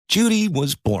Judy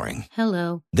was boring.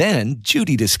 Hello. Then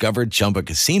Judy discovered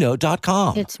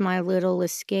ChumbaCasino.com. It's my little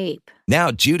escape. Now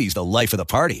Judy's the life of the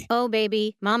party. Oh,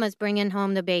 baby, mama's bringing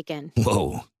home the bacon.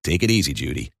 Whoa, take it easy,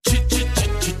 Judy.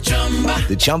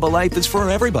 The Chumba life is for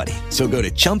everybody. So go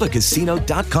to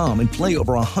ChumbaCasino.com and play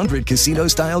over 100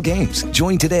 casino-style games.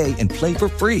 Join today and play for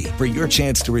free for your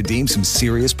chance to redeem some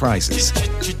serious prizes.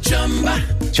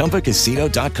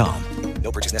 ChumbaCasino.com.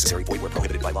 No purchase necessary. Void where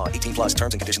prohibited by law. 18 plus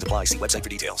terms and conditions apply. See website for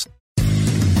details.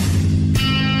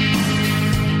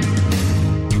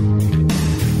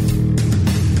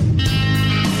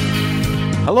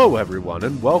 Hello, everyone,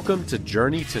 and welcome to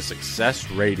Journey to Success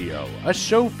Radio, a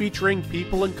show featuring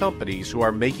people and companies who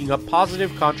are making a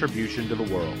positive contribution to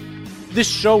the world. This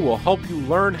show will help you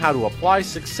learn how to apply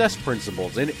success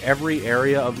principles in every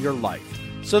area of your life,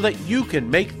 so that you can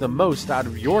make the most out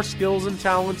of your skills and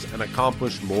talents and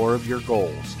accomplish more of your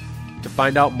goals. To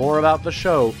find out more about the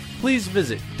show, please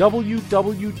visit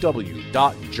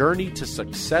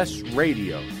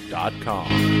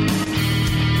www.journeytosuccessradio.com.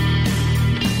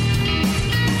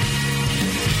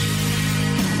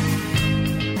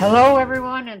 Hello,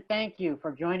 everyone, and thank you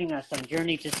for joining us on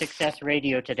Journey to Success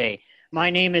Radio today.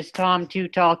 My name is Tom Too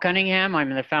Tall Cunningham.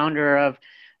 I'm the founder of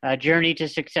Journey to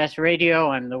Success Radio.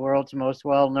 I'm the world's most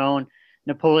well-known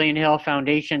Napoleon Hill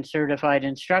Foundation certified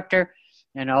instructor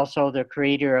and also the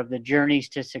creator of the Journeys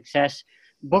to Success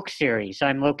book series.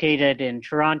 I'm located in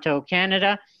Toronto,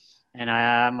 Canada, and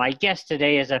my guest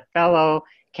today is a fellow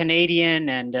Canadian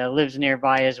and lives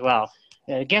nearby as well.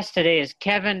 The guest today is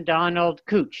Kevin Donald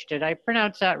Kuch. Did I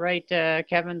pronounce that right,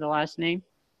 Kevin, the last name?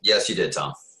 Yes, you did,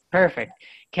 Tom. Perfect.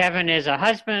 Kevin is a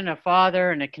husband, a father,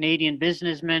 and a Canadian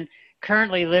businessman,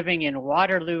 currently living in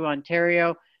Waterloo,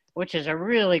 Ontario, which is a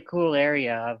really cool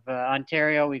area of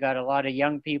Ontario. We got a lot of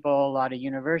young people, a lot of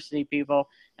university people,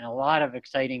 and a lot of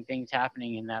exciting things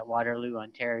happening in that Waterloo,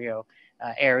 Ontario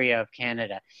area of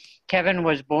Canada. Kevin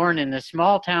was born in the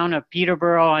small town of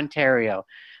Peterborough, Ontario,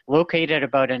 located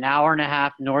about an hour and a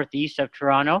half northeast of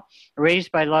Toronto.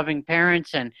 Raised by loving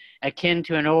parents and akin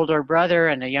to an older brother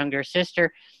and a younger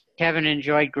sister, Kevin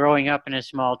enjoyed growing up in a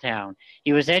small town.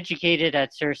 He was educated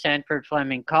at Sir Sandford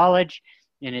Fleming College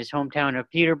in his hometown of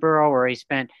Peterborough, where he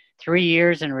spent 3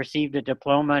 years and received a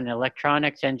diploma in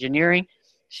electronics engineering,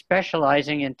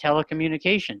 specializing in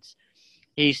telecommunications.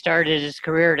 He started his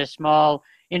career at a small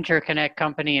interconnect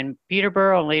company in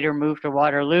Peterborough and later moved to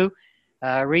Waterloo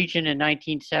region in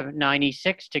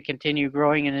 1996 to continue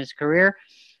growing in his career.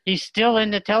 He's still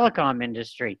in the telecom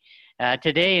industry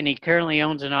today, and he currently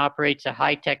owns and operates a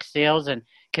high-tech sales and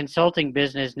consulting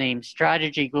business named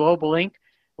Strategy Global Inc.,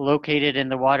 located in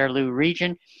the Waterloo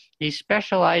region. He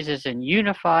specializes in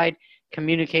unified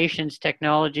communications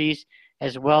technologies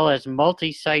as well as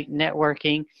multi-site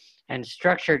networking and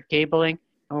structured cabling.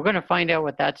 And we're going to find out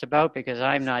what that's about because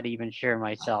I'm not even sure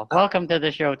myself. Welcome to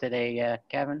the show today,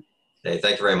 Kevin. Hey,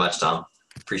 thank you very much, Tom.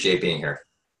 Appreciate being here.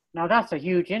 Now, that's a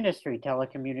huge industry,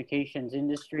 telecommunications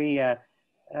industry.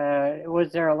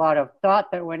 Was there a lot of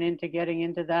thought that went into getting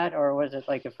into that, or was it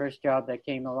like a first job that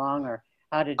came along, or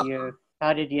how did you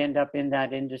end up in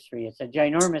that industry? It's a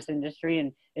ginormous industry,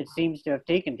 and it seems to have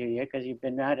taken to you because you've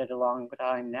been at it a long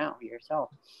time now yourself.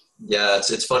 Yeah,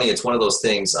 it's funny. It's one of those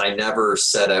things. I never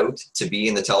set out to be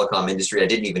in the telecom industry. I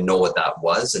didn't even know what that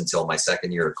was until my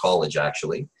second year of college,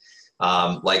 actually.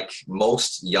 Like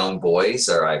most young boys,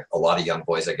 or a lot of young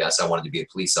boys, I guess, I wanted to be a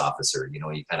police officer. You know,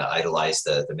 you kind of idolize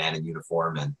the man in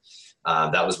uniform, and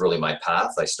that was really my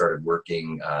path. I started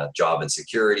working job and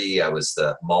security. I was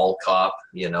the mall cop,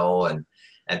 you know, and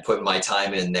putting my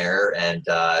time in there. And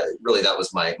really that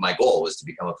was my goal, was to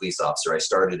become a police officer. I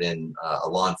started in a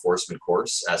law enforcement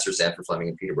course at Sir Sandford Fleming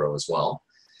in Peterborough as well.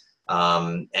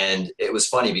 And it was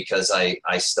funny because as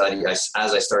I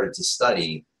started to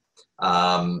study,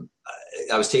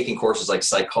 I was taking courses like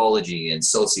psychology and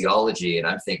sociology, and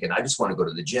I'm thinking, I just want to go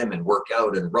to the gym and work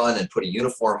out and run and put a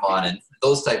uniform on and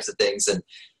those types of things. And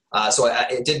so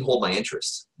it didn't hold my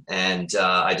interest. And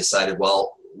I decided,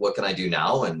 well, what can I do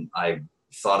now? And I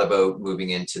thought about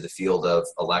moving into the field of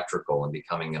electrical and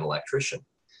becoming an electrician.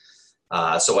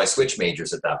 So I switched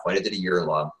majors at that point. I did a year of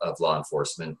law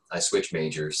enforcement. I switched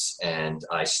majors, and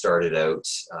I started out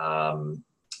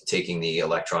taking the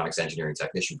electronics engineering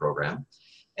technician program.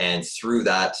 And through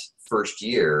that first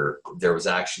year, there was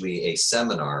actually a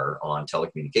seminar on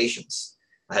telecommunications.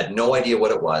 I had no idea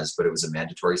what it was, but it was a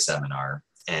mandatory seminar.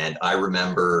 And I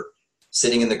remember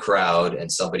sitting in the crowd and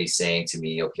somebody saying to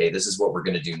me, okay, this is what we're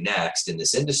going to do next in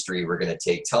this industry. We're going to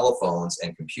take telephones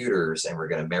and computers and we're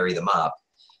going to marry them up.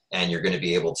 And you're going to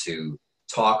be able to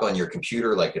talk on your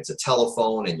computer like it's a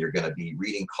telephone, and you're going to be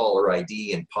reading caller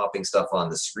ID and popping stuff on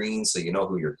the screen so you know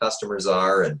who your customers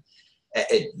are. And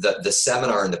the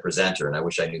seminar and the presenter, and I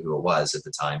wish I knew who it was at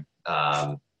the time,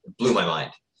 blew my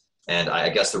mind. And I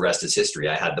guess the rest is history.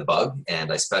 I had the bug,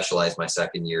 and I specialized my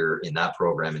second year in that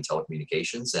program in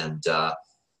telecommunications. And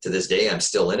to this day, I'm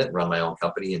still in it, run my own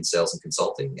company in sales and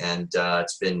consulting. And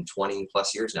it's been 20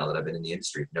 plus years now that I've been in the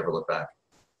industry. Never looked back.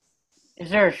 Is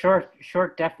there a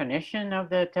short definition of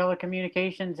the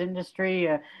telecommunications industry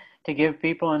to give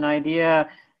people an idea?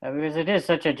 Because it is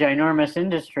such a ginormous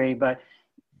industry, but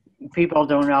people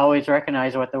don't always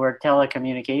recognize what the word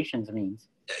telecommunications means.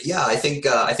 Yeah, I think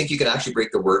you can actually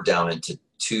break the word down into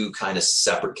two kind of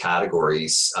separate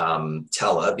categories.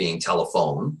 Tele being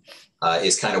telephone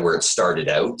is kind of where it started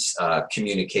out.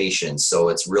 Communication, so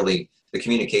it's really the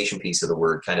communication piece of the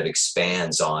word kind of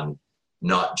expands on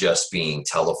not just being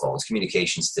telephones.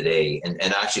 Communications today, and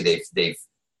actually they've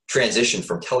transitioned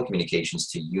from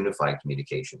telecommunications to unified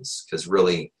communications, because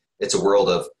really it's a world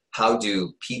of how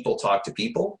do people talk to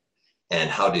people. And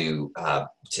how do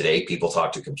today people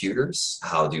talk to computers?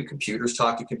 How do computers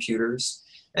talk to computers?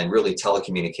 And really,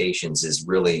 telecommunications is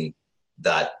really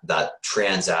that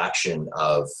transaction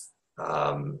of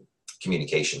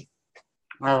communication.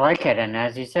 I like it, and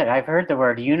as you said, I've heard the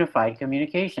word unified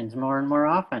communications more and more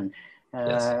often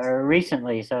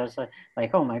recently. So it's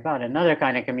like, oh my God, another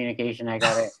kind of communication. I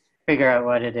got to figure out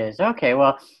what it is. Okay,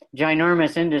 well,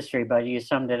 ginormous industry, but you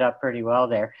summed it up pretty well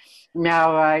there.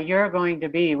 Now, you're going to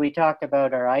be, I talked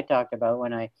about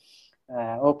when I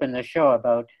opened the show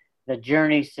about the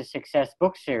Journeys to Success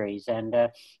book series. And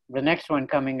the next one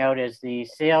coming out is the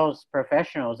Sales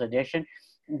Professionals edition.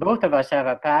 Both of us have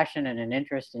a passion and an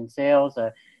interest in sales.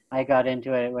 I got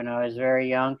into it when I was very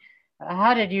young.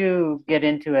 How did you get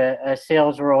into a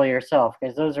sales role yourself?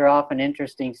 Because those are often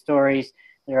interesting stories.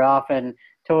 They're often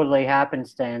totally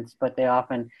happenstance, but they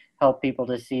often help people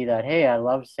to see that, hey, I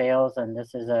love sales, and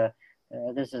this is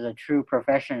a true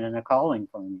profession and a calling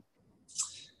for me.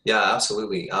 Yeah,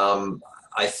 absolutely.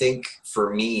 I think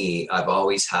for me, I've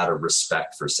always had a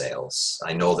respect for sales.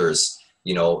 I know there's,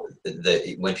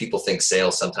 when people think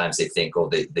sales, sometimes they think, oh,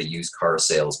 they use car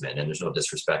salesmen, and there's no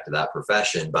disrespect to that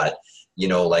profession, but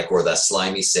or that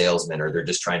slimy salesman, or they're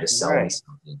just trying to sell me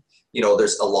something.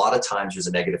 There's a lot of times there's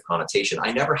a negative connotation.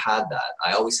 I never had that.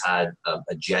 I always had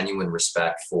a genuine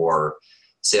respect for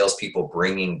salespeople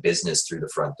bringing business through the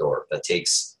front door. It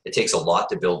takes a lot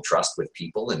to build trust with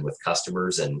people and with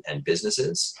customers and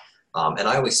businesses. And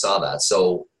I always saw that.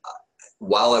 So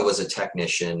while I was a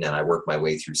technician and I worked my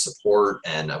way through support,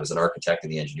 and I was an architect in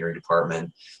the engineering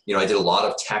department, I did a lot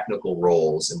of technical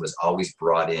roles and was always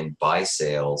brought in by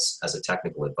sales as a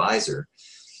technical advisor.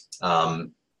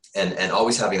 And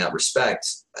always having that respect,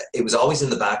 it was always in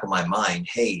the back of my mind,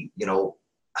 hey,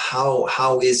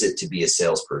 how is it to be a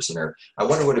salesperson? Or I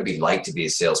wonder what it'd be like to be a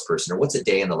salesperson, or what's a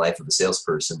day in the life of a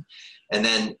salesperson? And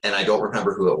I don't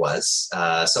remember who it was.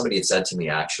 Somebody had said to me,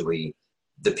 actually,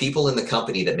 the people in the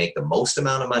company that make the most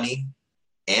amount of money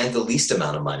and the least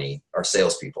amount of money are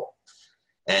salespeople.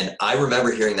 And I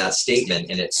remember hearing that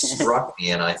statement, and it struck me,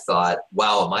 and I thought,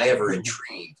 wow, am I ever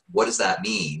intrigued? What does that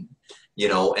mean?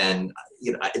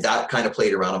 That kind of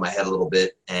played around in my head a little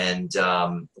bit. And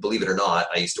believe it or not,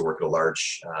 I used to work at a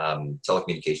large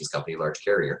telecommunications company, large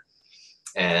carrier.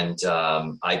 And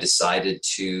I decided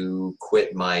to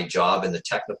quit my job in the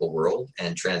technical world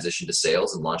and transition to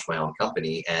sales and launch my own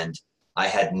company. And I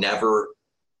had never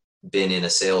been in a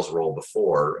sales role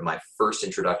before. My first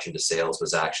introduction to sales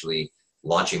was actually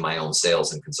launching my own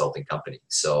sales and consulting company.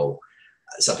 So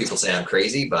some people say I'm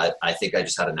crazy, but I think I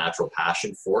just had a natural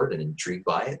passion for it and intrigued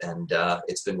by it. And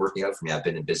it's been working out for me. I've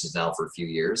been in business now for a few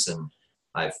years, and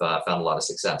I've found a lot of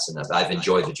success, and I've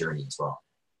enjoyed the journey as well.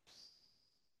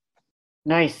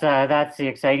 Nice. That's the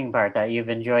exciting part, that you've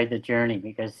enjoyed the journey,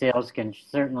 because sales can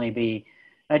certainly be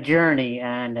a journey,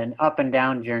 and an up and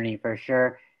down journey for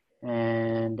sure.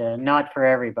 And not for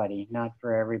everybody.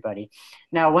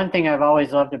 Now, one thing I've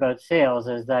always loved about sales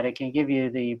is that it can give you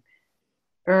the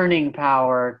earning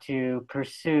power to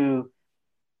pursue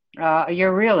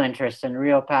your real interests and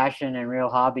real passion and real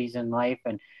hobbies in life.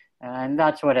 And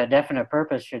that's what a definite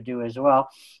purpose should do as well.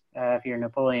 If you're a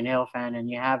Napoleon Hill fan and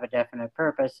you have a definite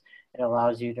purpose, it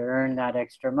allows you to earn that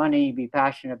extra money, be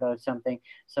passionate about something,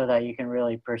 so that you can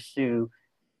really pursue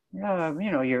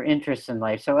your interests in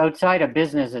life. So outside of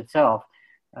business itself,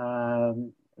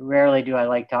 rarely do I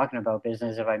like talking about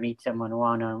business if I meet someone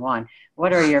one-on-one.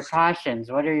 What are your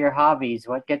passions? What are your hobbies?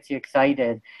 What gets you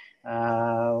excited?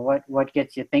 What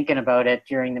gets you thinking about it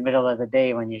during the middle of the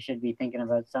day when you should be thinking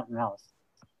about something else?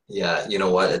 Yeah, you know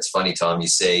what? It's funny, Tom. You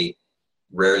say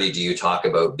rarely do you talk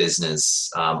about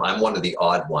business. I'm one of the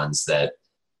odd ones that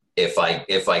if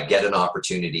I get an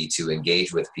opportunity to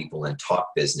engage with people and talk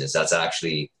business, that's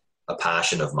actually a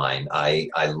passion of mine.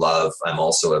 I'm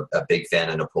also a big fan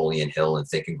of Napoleon Hill and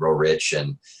Think and Grow Rich,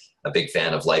 and a big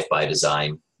fan of Life by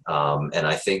Design. And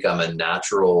I think I'm a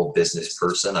natural business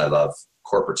person. I love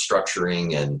corporate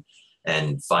structuring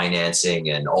and financing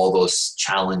and all those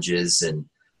challenges. And,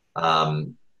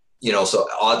 so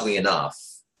oddly enough,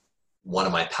 one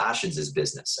of my passions is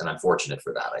business, and I'm fortunate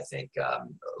for that. I think a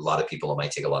lot of people, it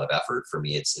might take a lot of effort. For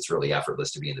me, it's really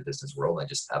effortless to be in the business world. I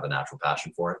just have a natural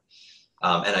passion for it.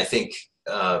 And I think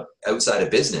outside of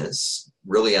business,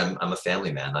 really, I'm a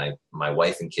family man. My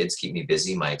wife and kids keep me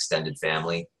busy. My extended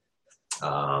family.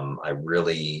 I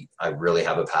really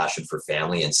have a passion for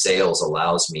family, and sales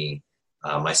allows me.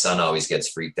 My son always gets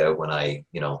freaked out when I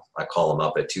call him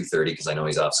up at 2:30 because I know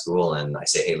he's off school, and I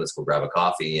say, "Hey, let's go grab a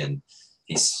coffee." And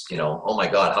he's, "Oh my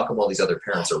God, how come all these other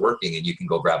parents are working and you can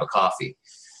go grab a coffee?"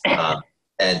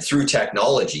 And through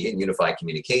technology and unified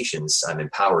communications, I'm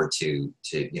empowered to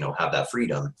have that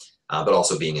freedom. But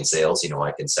also being in sales,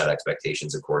 I can set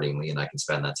expectations accordingly, and I can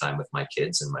spend that time with my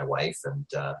kids and my wife and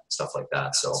stuff like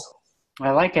that. So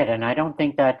I like it, and I don't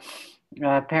think that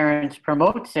parents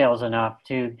promote sales enough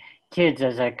to kids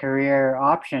as a career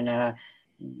option.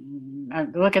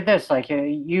 Look at this, like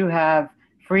you have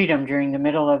freedom during the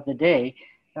middle of the day.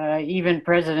 Even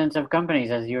presidents of companies,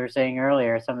 as you were saying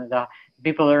earlier, some of the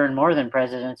people who earn more than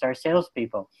presidents are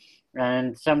salespeople.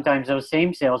 And sometimes those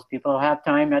same salespeople have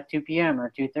time at 2 p.m. or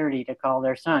 2:30 to call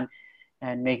their son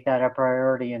and make that a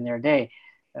priority in their day.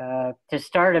 To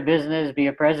start a business, be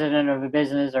a president of a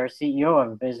business or CEO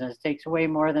of a business takes way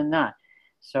more than that.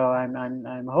 So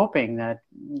I'm hoping that,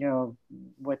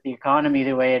 with the economy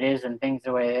the way it is and things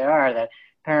the way they are, that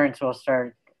parents will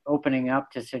start opening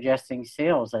up to suggesting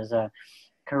sales as a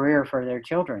career for their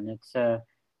children.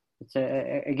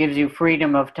 It gives you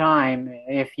freedom of time.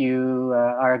 If you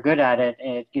are good at it,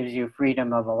 it gives you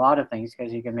freedom of a lot of things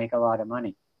because you can make a lot of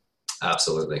money.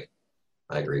 Absolutely.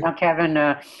 I agree. Now,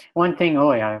 Kevin, one thing,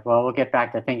 we'll get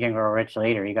back to Think and Grow Rich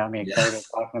later. You got me excited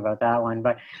talking about that one.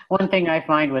 But one thing I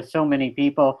find with so many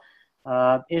people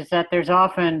is that there's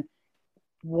often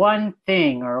one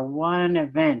thing or one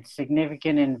event,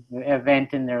 significant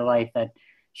event in their life that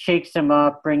shakes them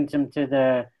up, brings them to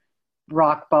the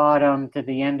rock bottom, to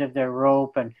the end of their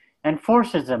rope, and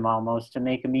forces them almost to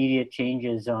make immediate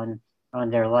changes on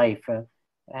their life.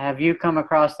 Have you come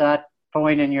across that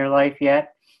point in your life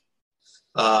yet?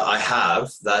 I have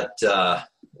that.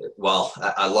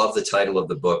 I love the title of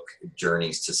the book,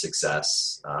 Journeys to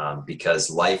Success, because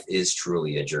life is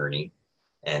truly a journey.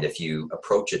 And if you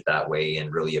approach it that way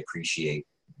and really appreciate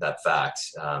that fact,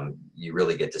 you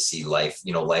really get to see life.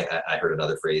 Life, I heard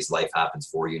another phrase, life happens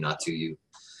for you, not to you.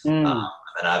 I'm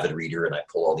an avid reader, and I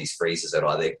pull all these phrases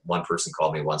out. One person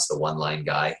called me once the one-line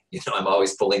guy. I'm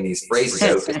always pulling these phrases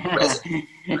out because they're present,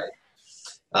 right?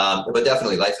 But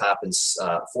definitely life happens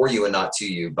for you and not to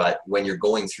you. But when you're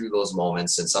going through those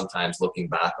moments and sometimes looking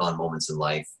back on moments in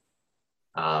life,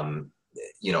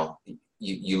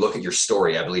 you look at your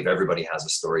story. I believe everybody has a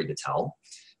story to tell.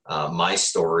 My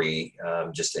story,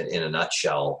 just in a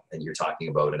nutshell, and you're talking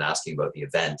about and asking about the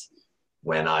event.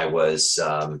 When I was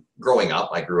growing up,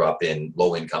 I grew up in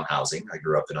low-income housing. I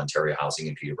grew up in Ontario housing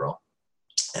in Peterborough.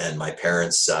 And my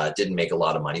parents didn't make a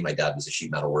lot of money. My dad was a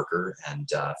sheet metal worker and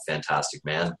fantastic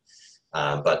man,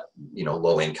 but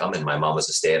low income. And my mom was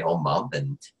a stay-at-home mom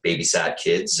and babysat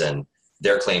kids. And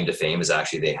their claim to fame is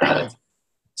actually they had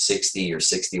 60 or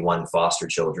 61 foster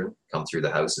children come through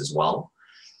the house as well.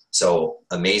 So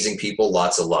amazing people,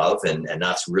 lots of love, and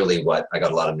that's really what I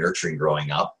got a lot of nurturing growing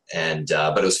up. And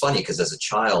but it was funny because as a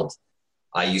child,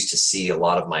 I used to see a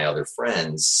lot of my other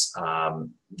friends,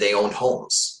 they owned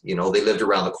homes. They lived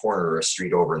around the corner or a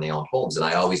street over and they owned homes. And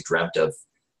I always dreamt of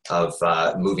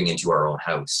moving into our own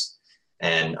house.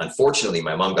 And unfortunately,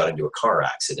 my mom got into a car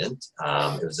accident.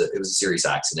 It was a serious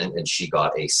accident, and she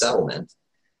got a settlement.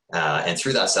 And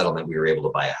through that settlement, we were able to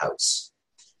buy a house.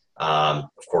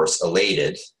 Of course,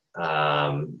 elated.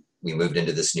 We moved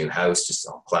into this new house, just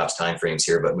collapse timeframes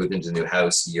here, but moved into the new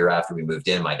house. A year after we moved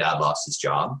in, my dad lost his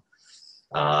job.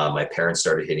 My parents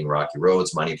started hitting rocky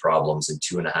roads, money problems, and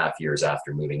 2.5 years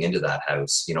after moving into that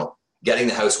house, getting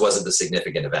the house wasn't the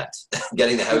significant event.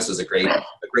 Getting the house was a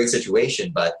great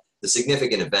situation, but the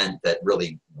significant event that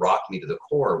really rocked me to the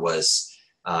core was,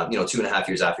 2.5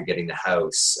 years after getting the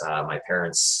house, my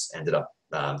parents ended up,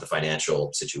 the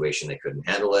financial situation, they couldn't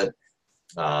handle it.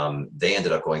 They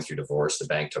ended up going through divorce. The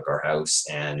bank took our house,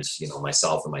 and,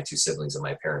 myself and my two siblings and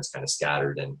my parents kind of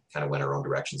scattered and kind of went our own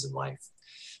directions in life.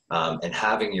 And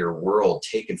having your world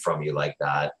taken from you like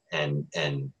that, and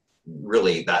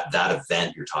really that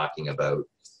event you're talking about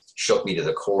shook me to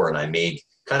the core. And I made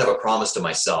kind of a promise to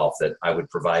myself that I would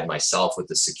provide myself with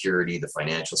the security, the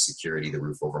financial security, the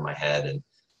roof over my head. And,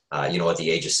 at the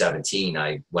age of 17,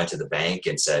 I went to the bank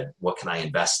and said, what can I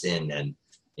invest in? And,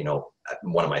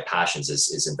 one of my passions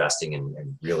is investing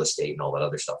in real estate and all that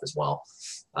other stuff as well.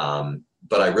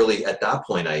 But I really, at that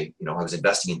point, I was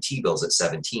investing in T-bills at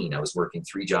 17. I was working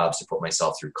 3 jobs to put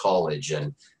myself through college.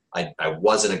 And I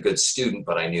wasn't a good student,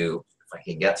 but I knew if I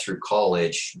can get through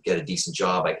college, get a decent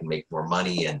job, I can make more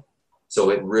money. And so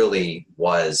it really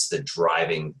was the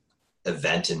driving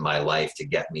event in my life to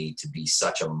get me to be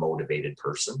such a motivated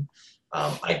person.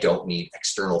 I don't need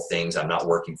external things. I'm not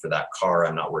working for that car.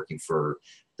 I'm not working for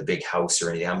the big house or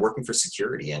anything. I'm working for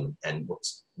security. And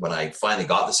when I finally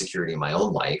got the security in my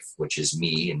own life, which is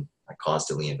me, and I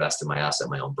constantly invest in my asset,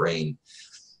 my own brain,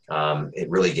 it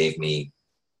really gave me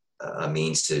a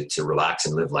means to relax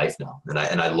and live life now. And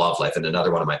I love life. And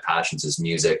another one of my passions is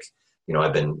music.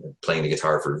 I've been playing the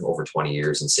guitar for over 20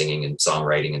 years and singing and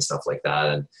songwriting and stuff like that.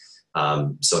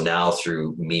 And so now,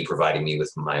 through me providing me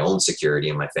with my own security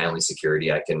and my family's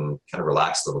security, I can kind of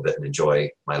relax a little bit and enjoy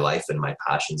my life and my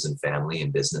passions and family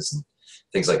and business and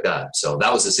things like that. So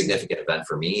that was a significant event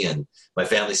for me, and my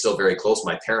family's still very close.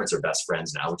 My parents are best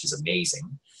friends now, which is amazing.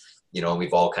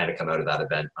 We've all kind of come out of that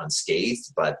event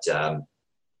unscathed, but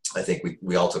I think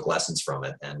we all took lessons from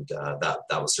it, and that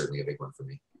was certainly a big one for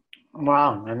me.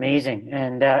 Wow, amazing.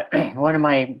 And one of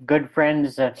my good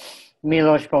friends,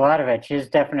 Milos Pilatovich, his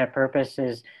definite purpose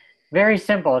is very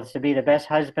simple. It's to be the best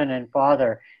husband and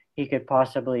father he could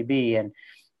possibly be. And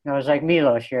I was like,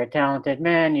 Milos, you're a talented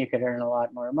man. You could earn a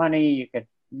lot more money. You could,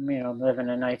 live in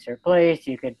a nicer place.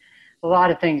 A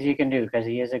lot of things you can do, because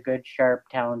he is a good, sharp,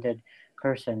 talented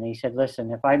person. He said,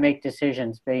 listen, if I make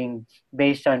decisions being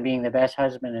based on being the best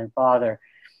husband and father,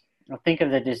 I'll think of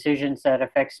the decisions that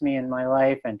affects me in my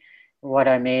life and what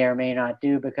I may or may not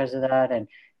do because of that. And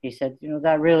he said,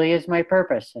 that really is my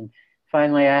purpose. And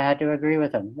finally, I had to agree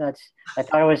with him. I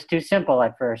thought it was too simple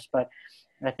at first, but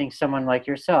I think someone like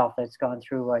yourself that's gone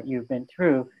through what you've been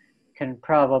through can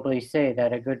probably say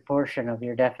that a good portion of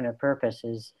your definite purpose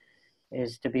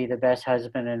is to be the best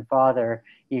husband and father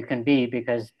you can be,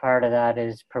 because part of that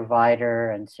is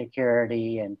provider and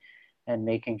security and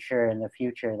making sure in the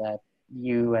future that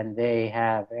you and they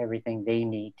have everything they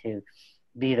need to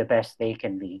be the best they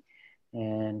can be.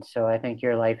 And so I think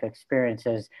your life experience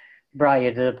has brought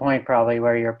you to the point probably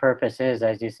where your purpose is,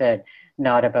 as you said,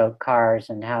 not about cars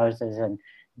and houses and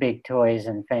big toys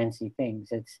and fancy things.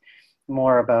 It's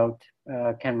more about,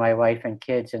 can my wife and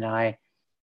kids and I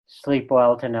sleep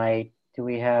well tonight? Do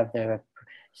we have the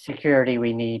security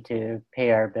we need to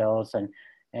pay our bills?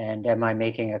 And am I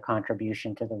making a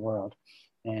contribution to the world?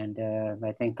 And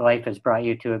I think life has brought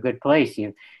you to a good place.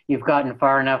 You've gotten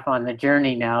far enough on the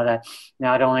journey now that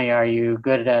not only are you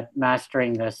good at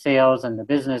mastering the sales and the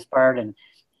business part and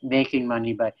making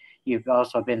money, but you've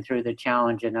also been through the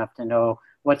challenge enough to know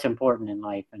what's important in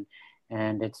life.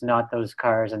 And it's not those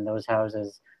cars and those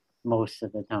houses most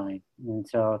of the time. And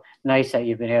so nice that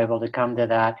you've been able to come to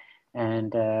that,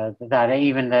 and that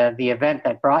even the event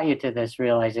that brought you to this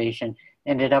realization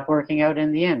ended up working out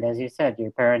in the end. As you said, your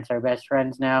parents are best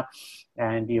friends now,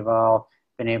 and you've all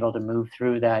been able to move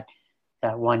through that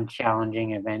one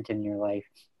challenging event in your life.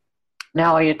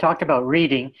 Now, you talked about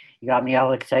reading. You got me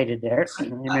all excited there.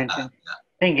 You mentioned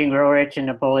Think and Grow Rich and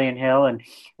Napoleon Hill, and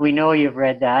we know you've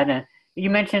read that. And you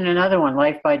mentioned another one,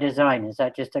 Life by Design. Is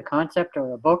that just a concept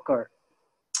or a book? Or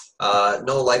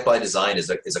No, Life by Design is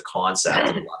a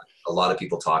concept. A lot of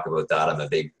people talk about that. I'm a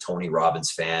big Tony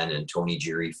Robbins fan and Tony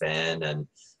Geary fan, and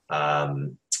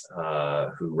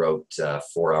who wrote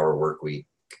 4-Hour Workweek,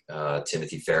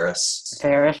 Timothy Ferriss.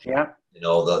 Yeah.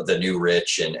 The New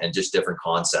Rich and just different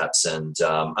concepts. And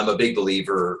I'm a big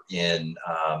believer in,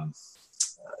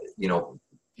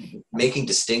 making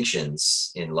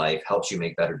distinctions in life helps you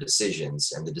make better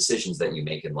decisions, and the decisions that you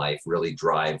make in life really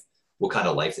drive what kind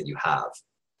of life that you have.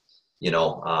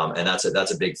 And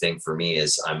that's a big thing for me.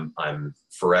 Is I'm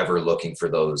forever looking for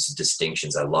those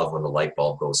distinctions. I love when the light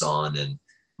bulb goes on, and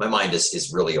my mind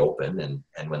is really open.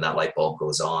 And when that light bulb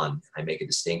goes on, I make a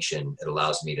distinction. It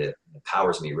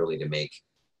empowers me really to make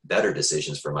better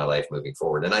decisions for my life moving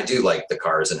forward. And I do like the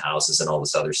cars and houses and all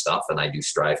this other stuff, and I do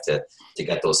strive to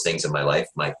get those things in my life.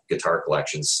 My guitar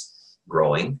collection's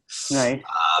growing. Right.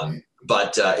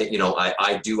 But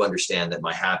I do understand that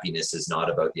my happiness is not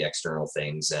about the external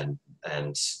things, and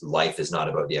life is not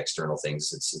about the external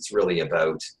things. It's really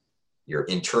about your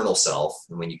internal self.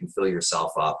 And when you can fill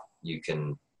yourself up, you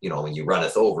can when you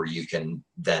runneth over, you can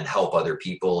then help other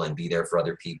people and be there for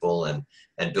other people and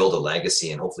build a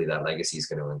legacy. And hopefully that legacy is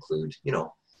going to include,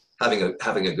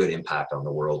 having a good impact on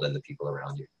the world and the people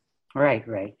around you. Right.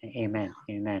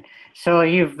 Amen. So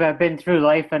you've been through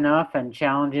life enough and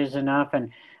challenges enough,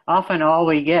 and often all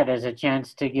we get is a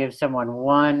chance to give someone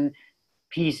one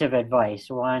piece of advice,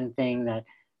 one thing that,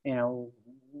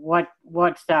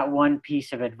 what's that one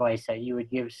piece of advice that you would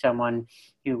give someone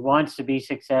who wants to be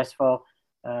successful?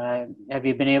 Have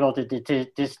you been able to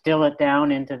distill it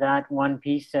down into that one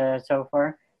piece so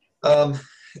far?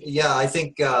 Yeah, I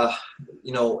think,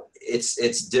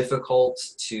 it's difficult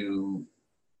to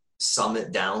sum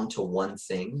it down to one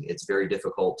thing. It's very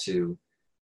difficult to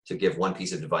give one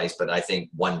piece of advice, but I think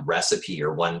one recipe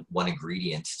or one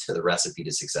ingredient to the recipe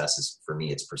to success is, for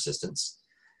me, it's persistence.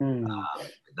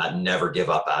 That never give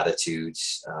up attitude.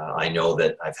 I know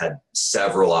that I've had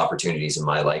several opportunities in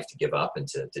my life to give up and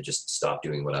to just stop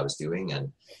doing what I was doing.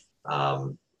 And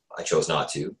I chose not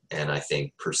to. And I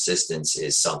think persistence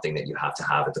is something that you have to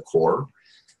have at the core.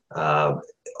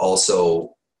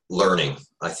 Also learning,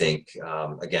 I think,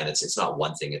 again, it's not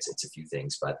one thing, it's a few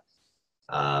things, but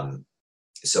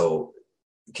so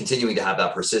continuing to have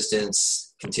that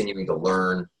persistence, continuing to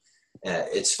learn.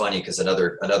 It's funny because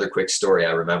another quick story.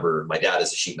 I remember my dad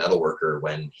as a sheet metal worker,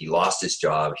 when he lost his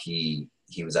job, he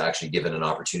was actually given an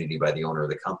opportunity by the owner of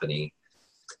the company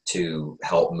to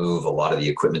help move a lot of the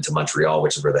equipment to Montreal,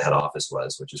 which is where the head office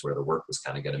was, which is where the work was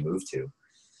kind of going to move to.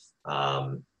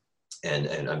 And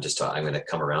I'm going to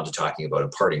come around to talking about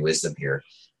imparting wisdom here.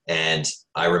 And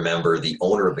I remember the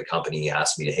owner of the company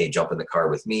asked me to, hey, jump in the car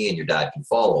with me and your dad can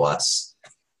follow us.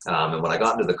 And when I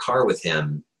got into the car with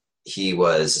him, he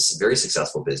was a very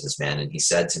successful businessman. And he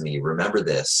said to me, remember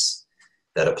this,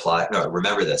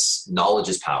 knowledge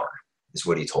is power, is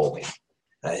what he told me.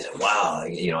 And I said, wow,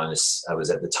 I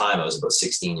was at the time, I was about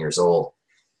 16 years old.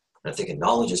 And I'm thinking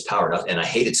knowledge is power. And I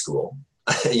hated school,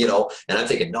 and I'm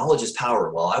thinking knowledge is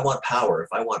power. Well, I want power. If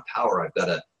I want power, I've got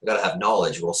to have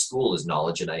knowledge. Well, school is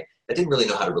knowledge. And I didn't really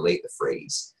know how to relate the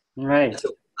phrase. Right.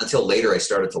 Until later I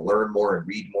started to learn more and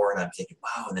read more. And I'm thinking,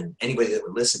 wow. And then anybody that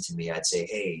would listen to me, I'd say,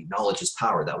 hey, knowledge is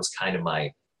power. That was kind of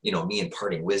my, me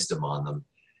imparting wisdom on them.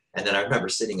 And then I remember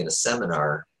sitting in a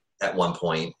seminar at one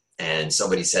point, and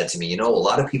somebody said to me, a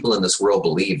lot of people in this world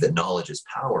believe that knowledge is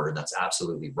power, and that's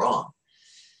absolutely wrong.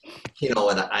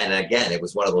 And again, it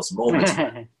was one of those moments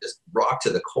where I just rocked to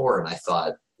the core, and I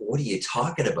thought, what are you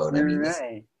talking about? I mean,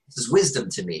 this is wisdom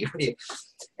to me.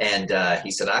 And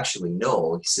he said, actually,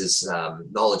 no. He says,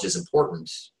 knowledge is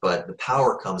important, but the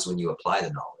power comes when you apply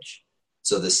the knowledge.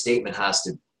 So the statement has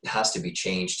to be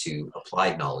changed to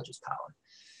applied knowledge is power.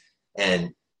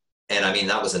 And I mean,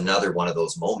 that was another one of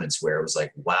those moments where it was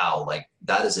like, wow, like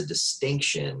that is a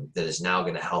distinction that is now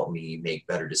going to help me make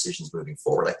better decisions moving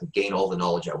forward. I can gain all the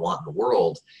knowledge I want in the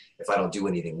world. If I don't do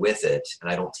anything with it, and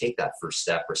I don't take that first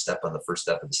step or step on the first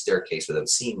step of the staircase without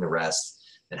seeing the rest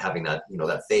and having that,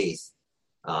 that faith,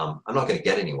 I'm not going to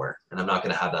get anywhere, and I'm not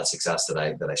going to have that success that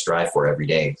I strive for every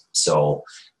day. So,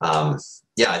 I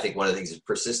think one of the things is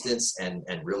persistence and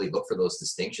really look for those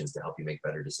distinctions to help you make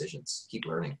better decisions. Keep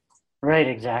learning. Right,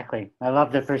 exactly. I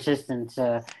love the persistence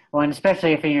one,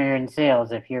 especially if you're in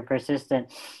sales. If you're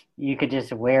persistent, you could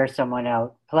just wear someone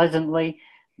out pleasantly,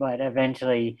 but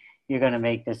eventually you're going to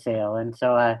make the sale. And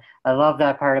so I love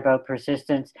that part about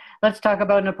persistence. Let's talk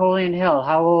about Napoleon Hill.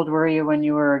 How old were you when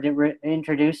you were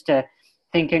introduced to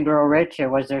Think and Grow Rich? Or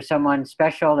was there someone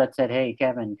special that said, hey,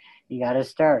 Kevin, you got to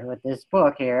start with this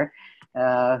book here?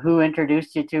 Who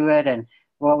introduced you to it, and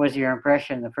what was your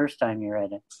impression the first time you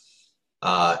read it?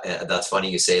 That's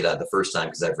funny you say that the first time,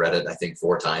 because I've read it, I think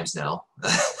 4 times now.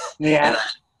 Yeah.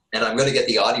 and I'm going to get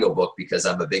the audiobook because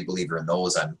I'm a big believer in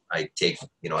those. I'm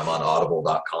on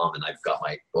audible.com and I've got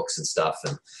my books and stuff.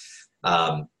 And,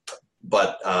 I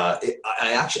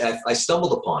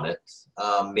stumbled upon it.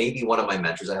 Maybe one of my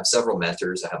mentors, I have several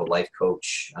mentors. I have a life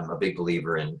coach. I'm a big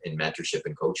believer in mentorship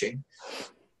and coaching,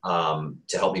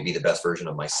 to help me be the best version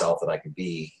of myself that I can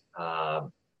be.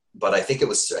 But I think it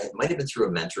might have been through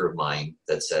a mentor of mine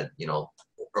that said,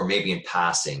 or maybe in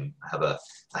passing, I have a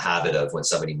habit of when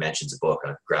somebody mentions a book,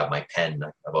 I grab my pen.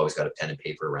 I've always got a pen and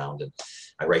paper around, and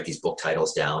I write these book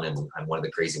titles down, and I'm one of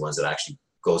the crazy ones that actually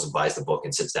goes and buys the book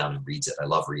and sits down and reads it. I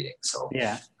love reading. So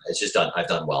yeah, I've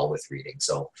done well with reading.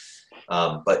 So,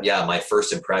 but yeah, my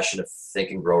first impression of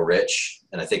Think and Grow Rich,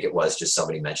 and I think it was just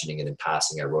somebody mentioning it in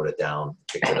passing. I wrote it down,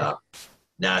 picked it up.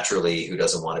 Naturally, who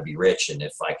doesn't want to be rich? And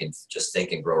if I can just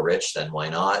think and grow rich, then why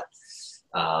not?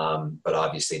 But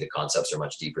obviously the concepts are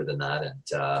much deeper than that. And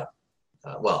they're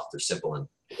simple, and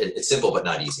it's simple, but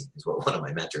not easy is what one of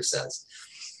my mentors says.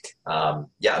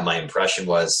 yeah, my impression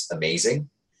was amazing.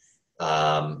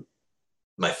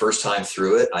 My first time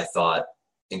through it, I thought,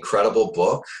 incredible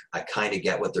book. I kind of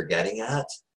get what they're getting at,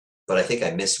 but I think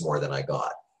I missed more than I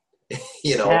got.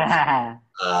 you know,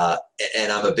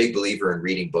 and I'm a big believer in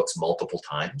reading books multiple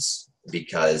times,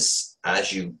 because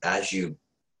as you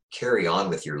carry on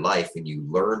with your life and you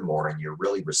learn more and you're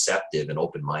really receptive and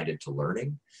open-minded to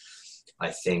learning,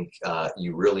 I think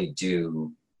you really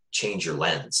do change your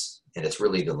lens. And it's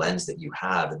really the lens that you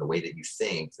have and the way that you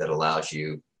think that allows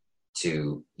you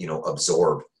to,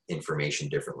 absorb information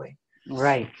differently.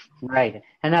 Right.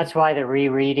 And that's why the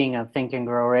rereading of Think and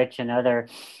Grow Rich and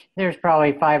there's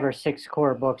probably 5 or 6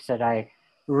 core books that I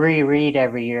reread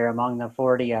every year among the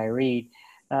 40 I read.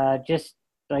 Just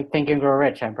like Think and Grow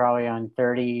Rich, I'm probably on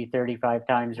 30, 35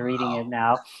 times reading it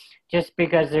now, just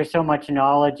because there's so much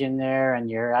knowledge in there, and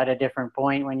you're at a different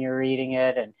point when you're reading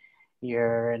it, and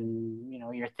you're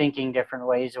thinking different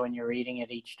ways when you're reading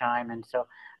it each time. And so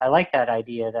I like that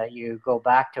idea that you go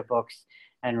back to books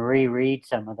and reread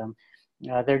some of them.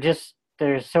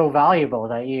 They're so valuable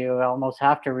that you almost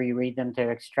have to reread them to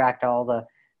extract all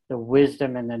the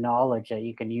wisdom and the knowledge that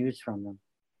you can use from them.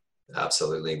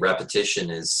 Absolutely. Repetition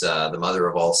is the mother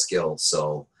of all skills.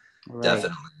 So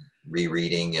definitely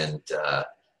rereading. And, I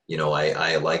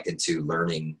liken to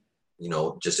learning,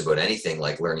 just about anything,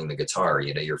 like learning the guitar.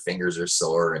 Your fingers are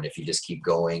sore, and if you just keep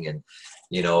going and,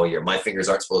 my fingers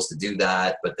aren't supposed to do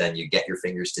that, but then you get your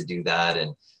fingers to do that.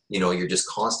 And, you're just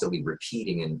constantly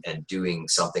repeating and doing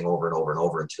something over and over and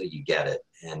over until you get it.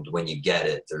 And when you get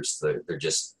it, they're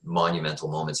just monumental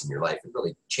moments in your life that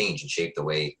really change and shape the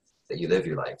way that you live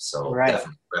your life. So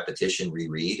definitely repetition,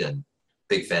 reread, and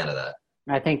big fan of that.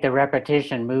 I think the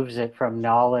repetition moves it from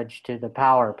knowledge to the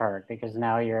power part, because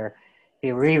now if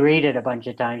you reread it a bunch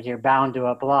of times, you're bound to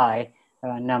apply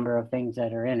a number of things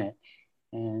that are in it.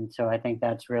 And so I think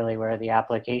that's really where the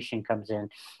application comes in.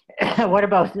 What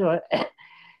about the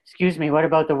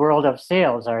world of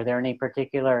sales? Are there any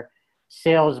particular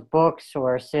sales books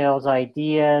or sales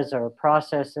ideas or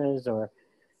processes or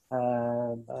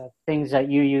things that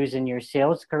you use in your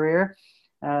sales career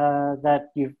that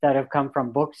have come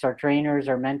from books or trainers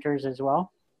or mentors as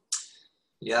well?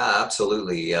 Yeah,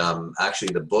 absolutely.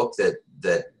 Actually, the book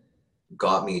that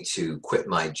got me to quit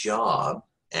my job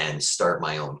and start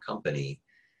my own company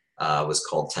was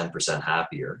called 10%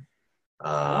 Happier.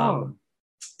 I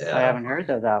haven't heard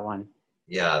of that one.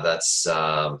 Yeah, that's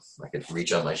I could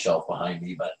reach on my shelf behind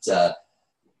me, but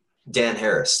Dan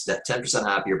Harris, that 10%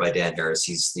 Happier by Dan Harris.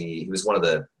 He was one of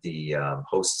the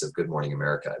hosts of Good Morning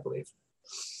America, I believe.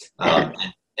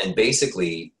 And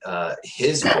basically,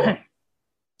 his book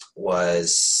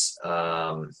was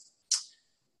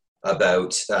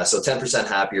about, so 10%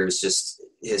 Happier is just,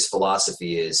 his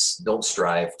philosophy is don't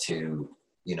strive for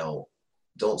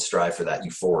that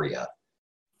euphoria.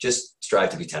 Just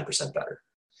strive to be 10% better.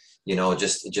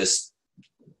 Just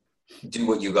do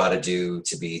what you got to do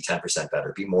to be 10%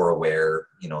 better. Be more aware.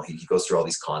 He goes through all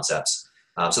these concepts.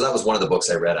 So that was one of the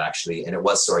books I read, actually. And it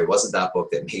wasn't that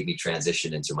book that made me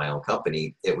transition into my own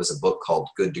company. It was a book called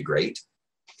Good to Great.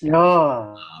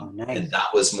 Oh, nice. And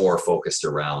that was more focused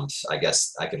around, I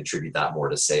guess I could attribute that more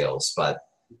to sales, but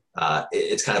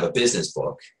it's kind of a business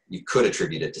book. You could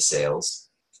attribute it to sales.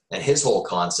 And his whole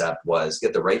concept was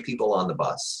get the right people on the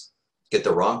bus, get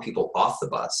the wrong people off the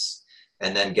bus,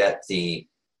 and then get the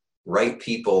right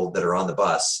people that are on the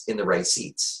bus in the right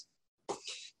seats.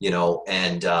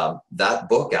 And that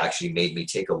book actually made me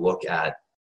take a look at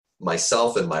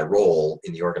myself and my role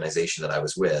in the organization that I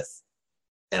was with.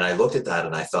 And I looked at that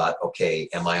and I thought, okay,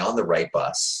 am I on the right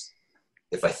bus?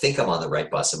 If I think I'm on the right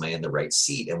bus, am I in the right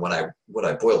seat? And what I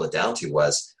boiled it down to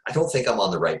was, I don't think I'm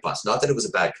on the right bus. Not that it was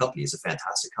a bad company. It's a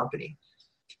fantastic company,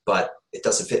 but it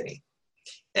doesn't fit me.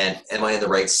 And am I in the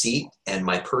right seat? And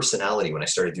my personality, when I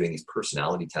started doing these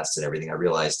personality tests and everything, I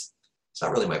realized it's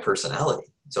not really my personality.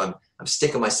 So I'm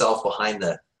sticking myself behind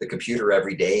the computer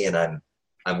every day, and I'm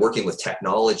working with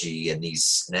technology and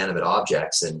these inanimate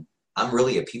objects, and I'm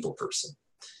really a people person.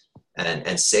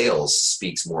 And sales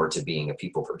speaks more to being a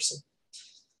people person.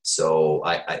 So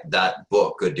that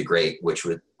book, Good to Great, which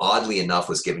oddly enough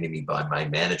was given to me by my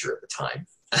manager at the time.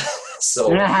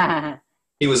 So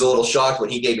he was a little shocked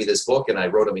when he gave me this book, and I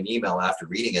wrote him an email after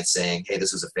reading it saying, hey,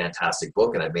 this was a fantastic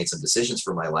book, and I've made some decisions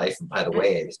for my life. And by the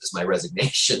way, this is my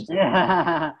resignation.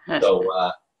 So,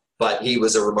 but he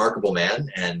was a remarkable man,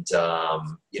 and,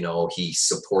 he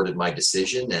supported my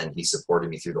decision, and he supported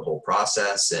me through the whole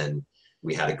process. And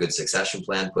we had a good succession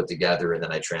plan put together. And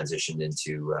then I transitioned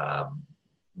into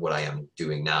what I am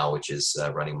doing now, which is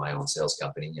running my own sales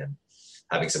company and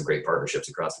having some great partnerships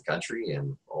across the country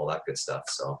and all that good stuff.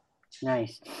 So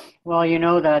Nice. Well, you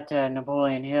know that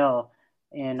Napoleon Hill,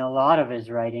 in a lot of his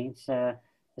writings,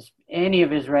 any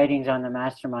of his writings on the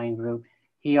mastermind group,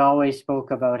 he always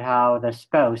spoke about how the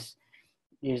spouse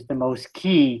is the most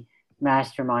key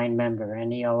mastermind member.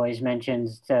 And he always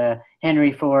mentions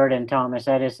Henry Ford and Thomas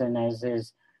Edison as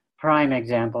his prime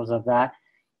examples of that.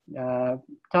 Uh,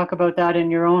 Talk about that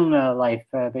in your own life,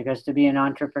 because to be an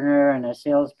entrepreneur and a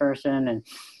salesperson and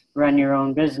run your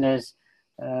own business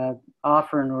uh,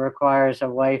 often requires a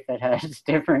wife that has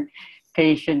different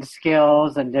patient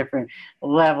skills and different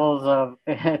levels of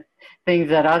things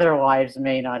that other wives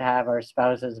may not have or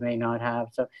spouses may not have.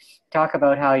 So talk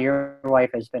about how your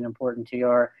wife has been important to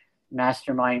your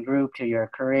mastermind group, to your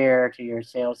career, to your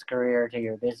sales career, to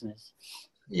your business.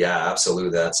 Yeah,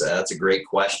 absolutely. That's a great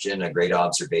question, a great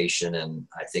observation, and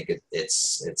I think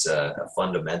it's a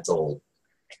fundamental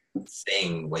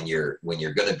thing when you're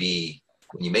going to be,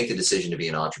 when you make the decision to be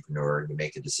an entrepreneur, you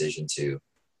make the decision to,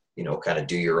 kind of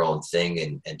do your own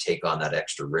thing and take on that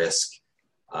extra risk.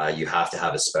 You have to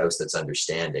have a spouse that's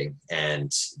understanding.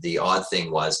 And the odd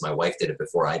thing was my wife did it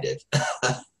before I did.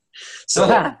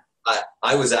 So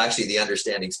I was actually the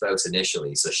understanding spouse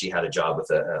initially. So she had a job with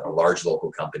a large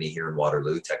local company here in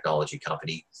Waterloo, technology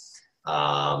company.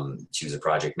 She was a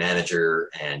project manager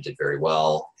and did very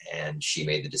well. And she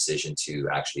made the decision to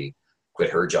actually quit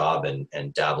her job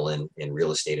and dabble in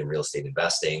real estate and real estate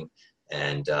investing,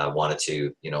 and wanted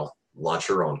to, launch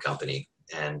her own company.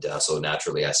 And so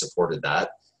naturally I supported that,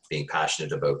 being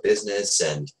passionate about business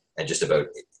and just about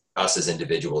us as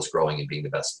individuals growing and being the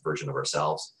best version of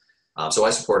ourselves. So I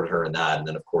supported her in that. And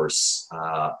then of course,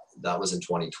 that was in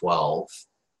 2012.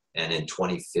 And in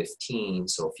 2015,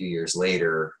 so a few years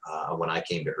later, when I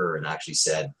came to her and actually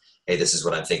said, hey, this is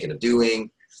what I'm thinking of doing,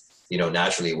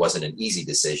 naturally it wasn't an easy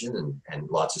decision and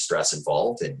lots of stress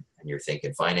involved. And you're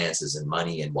thinking finances and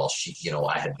money. And while she,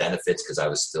 I had benefits because I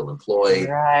was still employed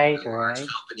Right, in a large right.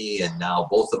 company, and now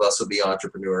both of us would be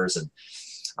entrepreneurs. And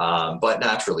but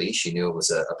naturally, she knew it was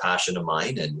a passion of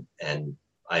mine, and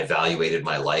I evaluated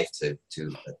my life to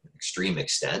an extreme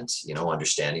extent,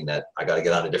 understanding that I got to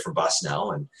get on a different bus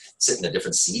now and sit in a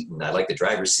different seat, and I like the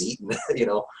driver's seat,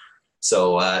 and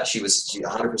so she was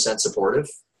 100% supportive,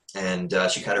 and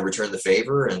she kind of returned the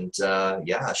favor, and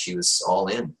she was all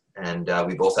in, and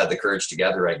we both had the courage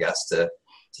together, I guess, to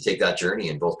take that journey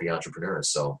and both be entrepreneurs.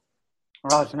 So.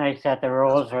 Well, it's nice that the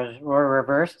roles were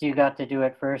reversed. You got to do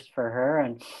it first for her,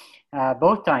 and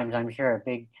both times, I'm sure,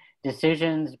 big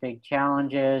decisions, big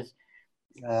challenges,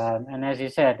 and as you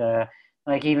said,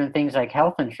 like even things like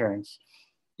health insurance,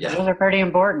 Yeah, those are pretty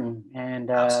important. And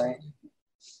absolutely.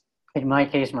 in my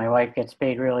case, my wife gets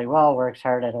paid really well, works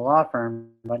hard at a law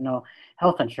firm, but no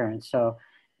health insurance. So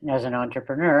as an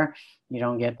entrepreneur, you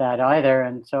don't get that either.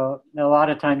 And so a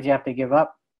lot of times you have to give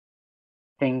up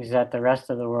things that the rest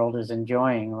of the world is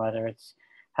enjoying, whether it's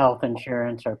health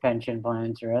insurance or pension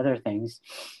plans or other things,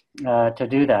 to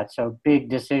do that. So big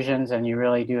decisions, and you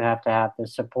really do have to have the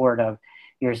support of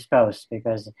your spouse,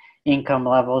 because income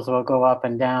levels will go up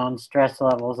and down, stress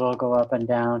levels will go up and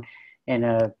down in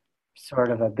a sort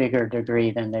of a bigger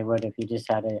degree than they would if you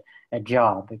just had a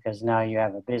job, because now you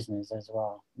have a business as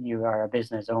well. You are a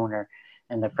business owner,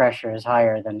 and the pressure is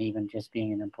higher than even just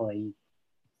being an employee.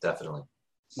 Definitely.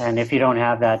 And if you don't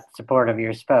have that support of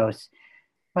your spouse,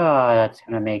 oh, that's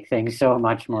going to make things so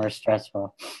much more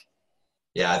stressful.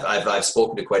 Yeah, I've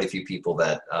spoken to quite a few people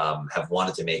that have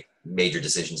wanted to make major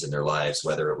decisions in their lives,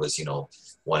 whether it was,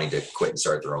 wanting to quit and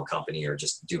start their own company or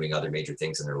just doing other major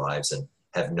things in their lives, and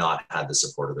have not had the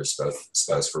support of their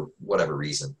spouse for whatever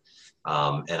reason.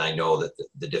 And I know that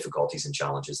the difficulties and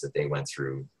challenges that they went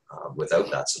through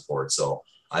without that support. So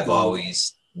I've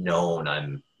always known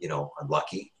I'm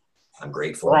lucky. I'm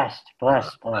grateful. Blessed.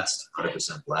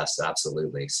 100% blessed.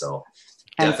 Absolutely. So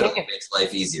And definitely makes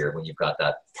life easier when you've got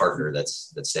that partner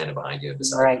that's standing behind you and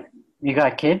beside you. right. You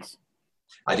got kids?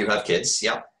 I do have kids.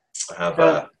 Yeah. I have So,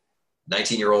 a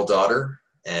 19-year-old daughter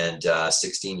and a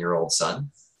 16-year-old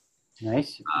son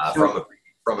nice.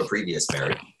 from a previous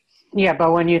marriage. Yeah,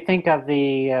 but when you think of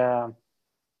the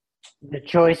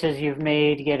choices you've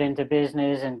made to get into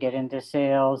business and get into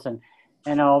sales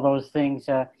and all those things,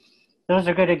 those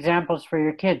are good examples for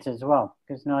your kids as well,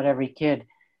 because not every kid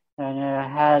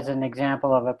has an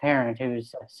example of a parent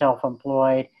who's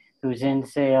self-employed, who's in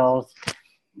sales,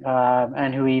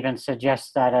 and who even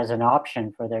suggests that as an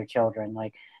option for their children.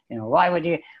 Like, why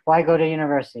go to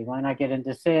university? Why not get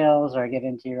into sales or get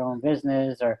into your own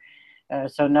business? Or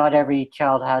so not every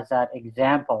child has that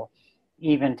example,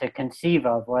 even to conceive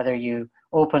of, whether you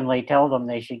openly tell them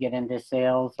they should get into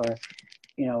sales or,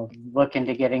 look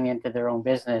into getting into their own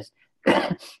business.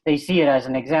 they see it as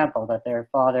an example that their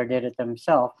father did it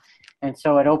themselves. And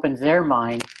so it opens their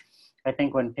mind. I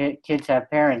think when kids have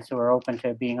parents who are open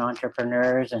to being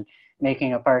entrepreneurs and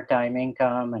making a part-time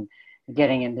income and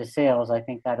getting into sales, I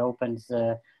think that opens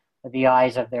the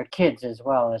eyes of their kids as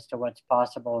well as to what's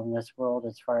possible in this world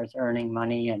as far as earning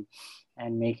money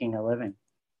and making a living.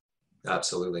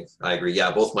 Absolutely. I agree.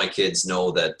 Yeah, both my kids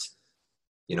know that,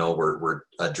 we're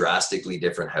a drastically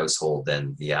different household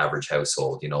than the average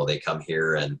household. They come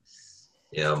here and,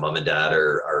 mom and dad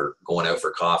are going out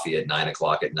for coffee at 9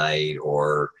 o'clock at night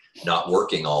or not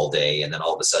working all day. And then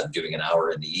all of a sudden doing an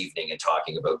hour in the evening and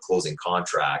talking about closing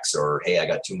contracts or, hey, I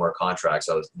got 2 more contracts.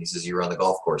 He says, you were on the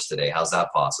golf course today. How's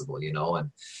that possible?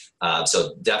 And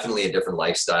so definitely a different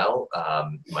lifestyle.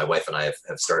 My wife and I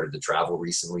have started to travel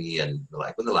recently, and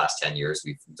like in the last 10 years,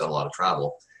 we've done a lot of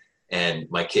travel. And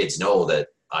my kids know that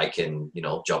I can,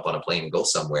 jump on a plane and go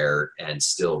somewhere and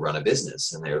still run a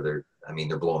business. And they're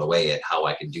blown away at how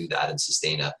I can do that and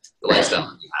sustain the lifestyle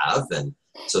that we have. And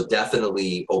so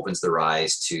definitely opens their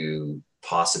eyes to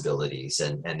possibilities,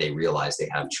 and they realize they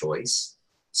have choice.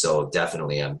 So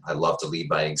definitely, I love to lead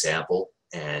by example.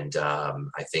 And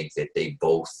I think that they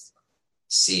both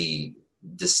see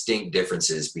distinct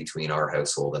differences between our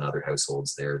household and other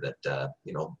households there that,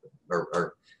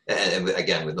 are and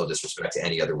again, with no disrespect to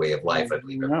any other way of life, I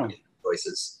believe everybody has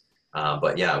choices.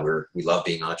 But yeah, we love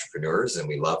being entrepreneurs, and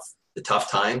we love the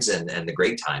tough times and the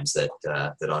great times that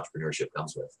entrepreneurship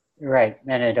comes with. Right.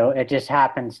 And it just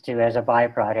happens to, as a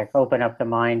byproduct, open up the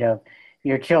mind of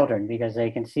your children because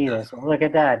they can see this. Well, look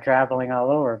at that, traveling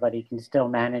all over, but he can still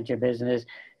manage a business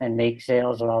and make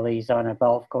sales while he's on a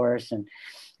golf course and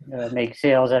make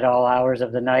sales at all hours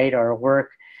of the night or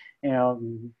work,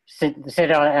 sit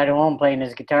at home playing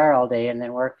his guitar all day and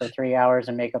then work for 3 hours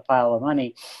and make a pile of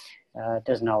money. It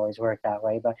doesn't always work that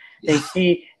way, but they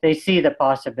see the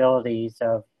possibilities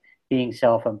of being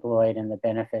self-employed and the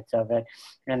benefits of it.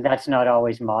 And that's not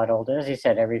always modeled. As you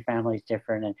said, every family is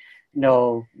different, and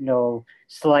no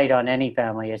slight on any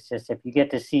family. It's just if you get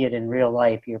to see it in real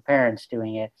life, your parents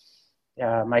doing it.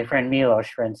 My friend Milos,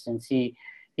 for instance, he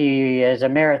is a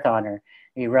marathoner.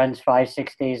 He runs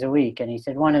 5-6 days a week. And he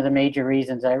said, one of the major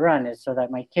reasons I run is so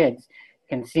that my kids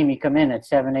can see me come in at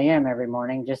 7 a.m. every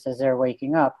morning just as they're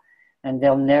waking up. And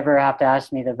they'll never have to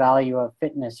ask me the value of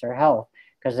fitness or health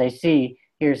because they see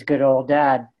here's good old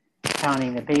dad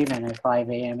pounding the pavement at 5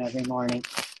 a.m. every morning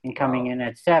and coming in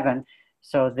at 7.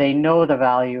 So they know the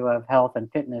value of health and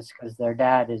fitness because their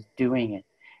dad is doing it.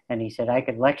 And he said, I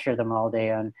could lecture them all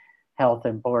day on health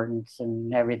importance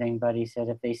and everything, but he said,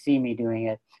 if they see me doing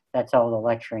it, that's all the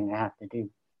lecturing I have to do.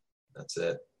 That's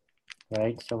it.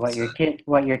 Right. So what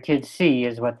your kids see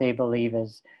is what they believe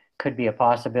could be a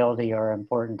possibility or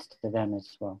importance to them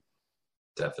as well.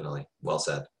 Definitely. Well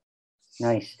said.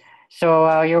 Nice.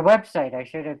 So your website, I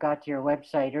should have got to your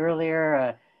website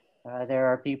earlier. There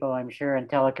are people, I'm sure, in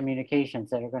telecommunications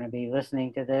that are going to be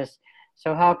listening to this.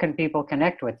 So how can people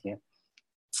connect with you?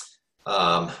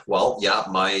 My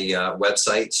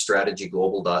website,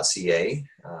 strategyglobal.ca,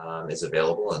 is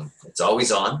available, and it's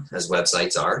always on, as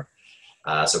websites are.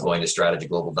 So going to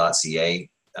strategyglobal.ca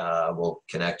will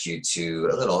connect you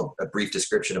to a brief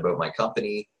description about my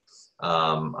company.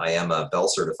 I am a Bell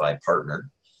certified partner.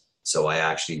 So I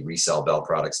actually resell Bell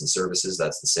products and services.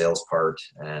 That's the sales part.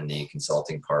 And the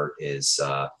consulting part is,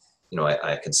 I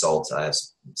consult. I have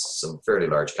some fairly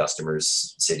large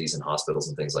customers, cities and hospitals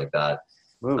and things like that,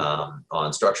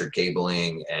 on structured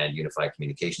cabling and unified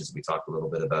communications that we talked a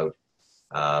little bit about.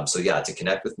 To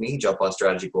connect with me, jump on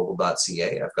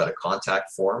strategyglobal.ca. I've got a contact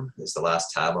form. Is the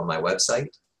last tab on my website.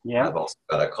 Yeah. I've also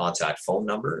got a contact phone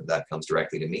number that comes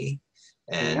directly to me.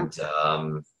 And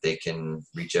they can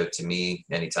reach out to me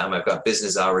anytime. I've got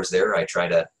business hours there.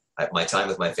 My time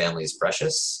with my family is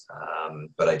precious,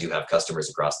 but I do have customers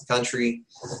across the country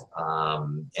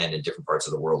and in different parts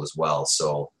of the world as well.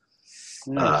 So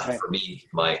for me,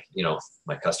 my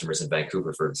customers in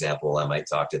Vancouver, for example, I might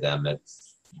talk to them at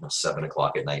 7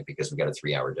 o'clock at night because we got a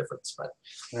 3-hour difference. But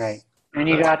right. And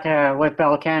you got with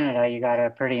Bell Canada, you got a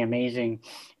pretty amazing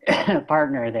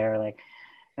partner there. Like,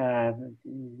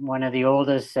 one of the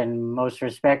oldest and most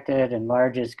respected and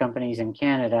largest companies in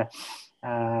Canada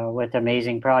with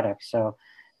amazing products. So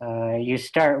you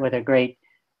start with a great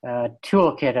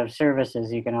toolkit of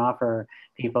services you can offer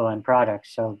people and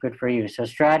products. So good for you. So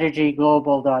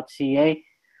strategyglobal.ca.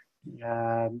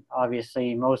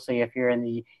 Obviously, mostly if you're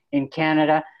in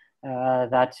Canada,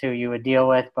 that's who you would deal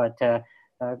with. But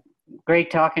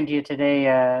great talking to you today,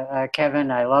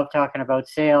 Kevin. I love talking about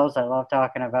sales. I love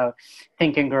talking about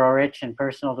Think and Grow Rich and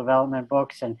personal development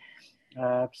books. And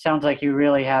sounds like you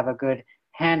really have a good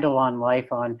handle on life,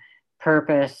 on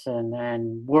purpose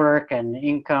and work and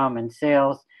income and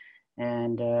sales.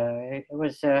 And it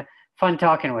was fun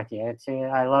talking with you.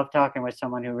 I love talking with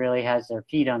someone who really has their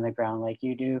feet on the ground like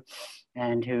you do,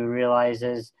 and who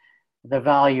realizes the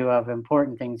value of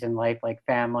important things in life like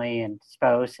family and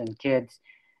spouse and kids.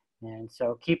 And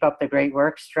so keep up the great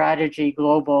work,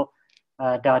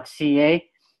 strategyglobal.ca.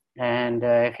 And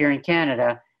if you're in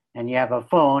Canada and you have a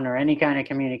phone or any kind of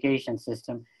communication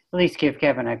system, at least give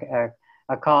Kevin a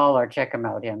call or check him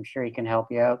out. I'm sure he can help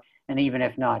you out. And even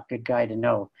if not, good guy to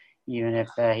know, even if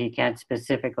he can't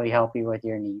specifically help you with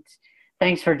your needs.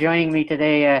 Thanks for joining me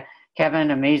today,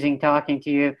 Kevin. Amazing talking to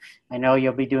you. I know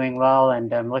you'll be doing well,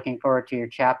 and I'm looking forward to your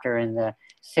chapter in the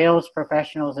Sales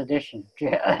Professionals edition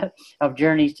of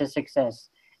Journeys to Success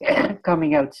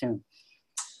coming out soon.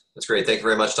 That's great. Thank you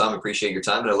very much, Tom. Appreciate your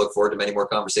time, and I look forward to many more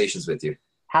conversations with you.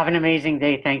 Have an amazing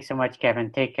day. Thanks so much,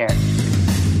 Kevin. Take care.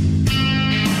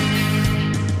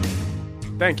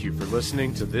 Thank you for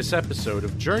listening to this episode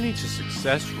of Journey to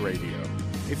Success Radio.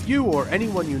 If you or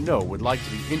anyone you know would like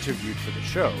to be interviewed for the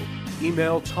show,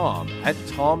 email Tom at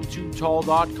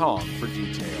tom2tall.com for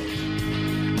details.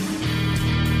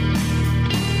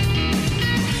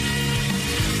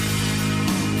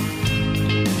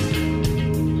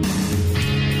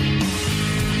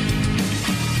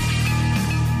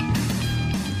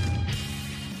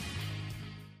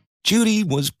 Judy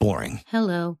was boring.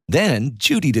 Hello. Then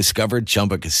Judy discovered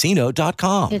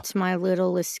ChumbaCasino.com. It's my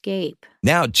little escape.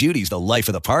 Now Judy's the life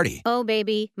of the party. Oh,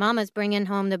 baby, mama's bringing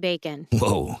home the bacon.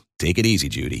 Whoa, take it easy,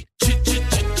 Judy.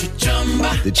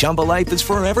 The Chumba life is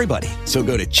for everybody. So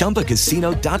go to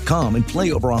ChumbaCasino.com and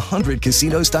play over 100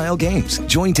 casino-style games.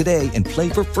 Join today and play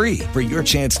for free for your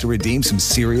chance to redeem some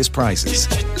serious prizes.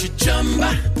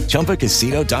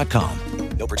 ChumbaCasino.com.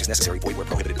 No purchase necessary. Void where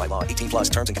prohibited by law.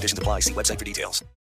 18+ terms and conditions apply. See website for details.